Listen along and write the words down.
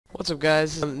What's up,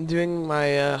 guys? I'm doing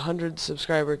my 100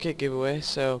 subscriber kit giveaway.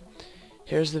 So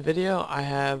here's the video. I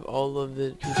have all of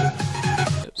the people,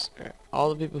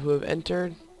 all the people who have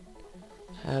entered.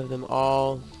 Have them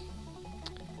all.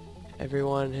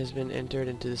 Everyone has been entered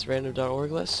into this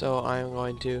random.org list. So I'm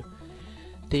going to.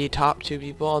 The top 2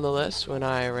 people on the list when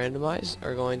I randomize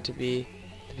are going to be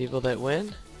the people that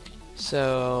win.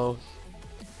 So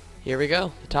here we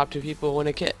go. The top 2 people win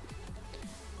a kit.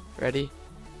 Ready?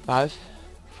 5,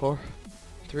 4,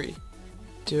 3,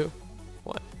 2,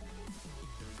 1.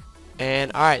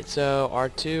 And alright, so our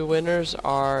 2 winners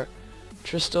are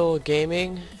Tristal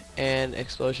Gaming and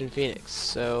Explosion Phoenix.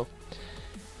 So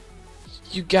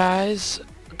you guys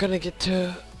are gonna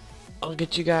I'll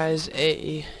get you guys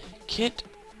a kit.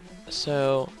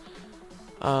 So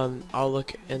I'll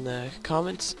look in the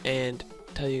comments and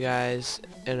tell you guys,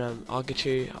 and I'll gift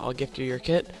you your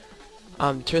kit.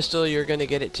 Tristal, you're gonna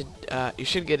get it you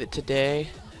should get it today.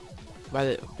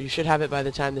 You should have it by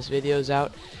the time this video is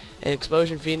out. And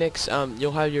Explosion Phoenix,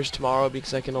 you'll have yours tomorrow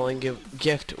because I can only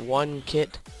gift 1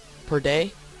 kit per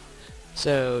day.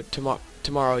 So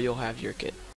tomorrow you'll have your kit.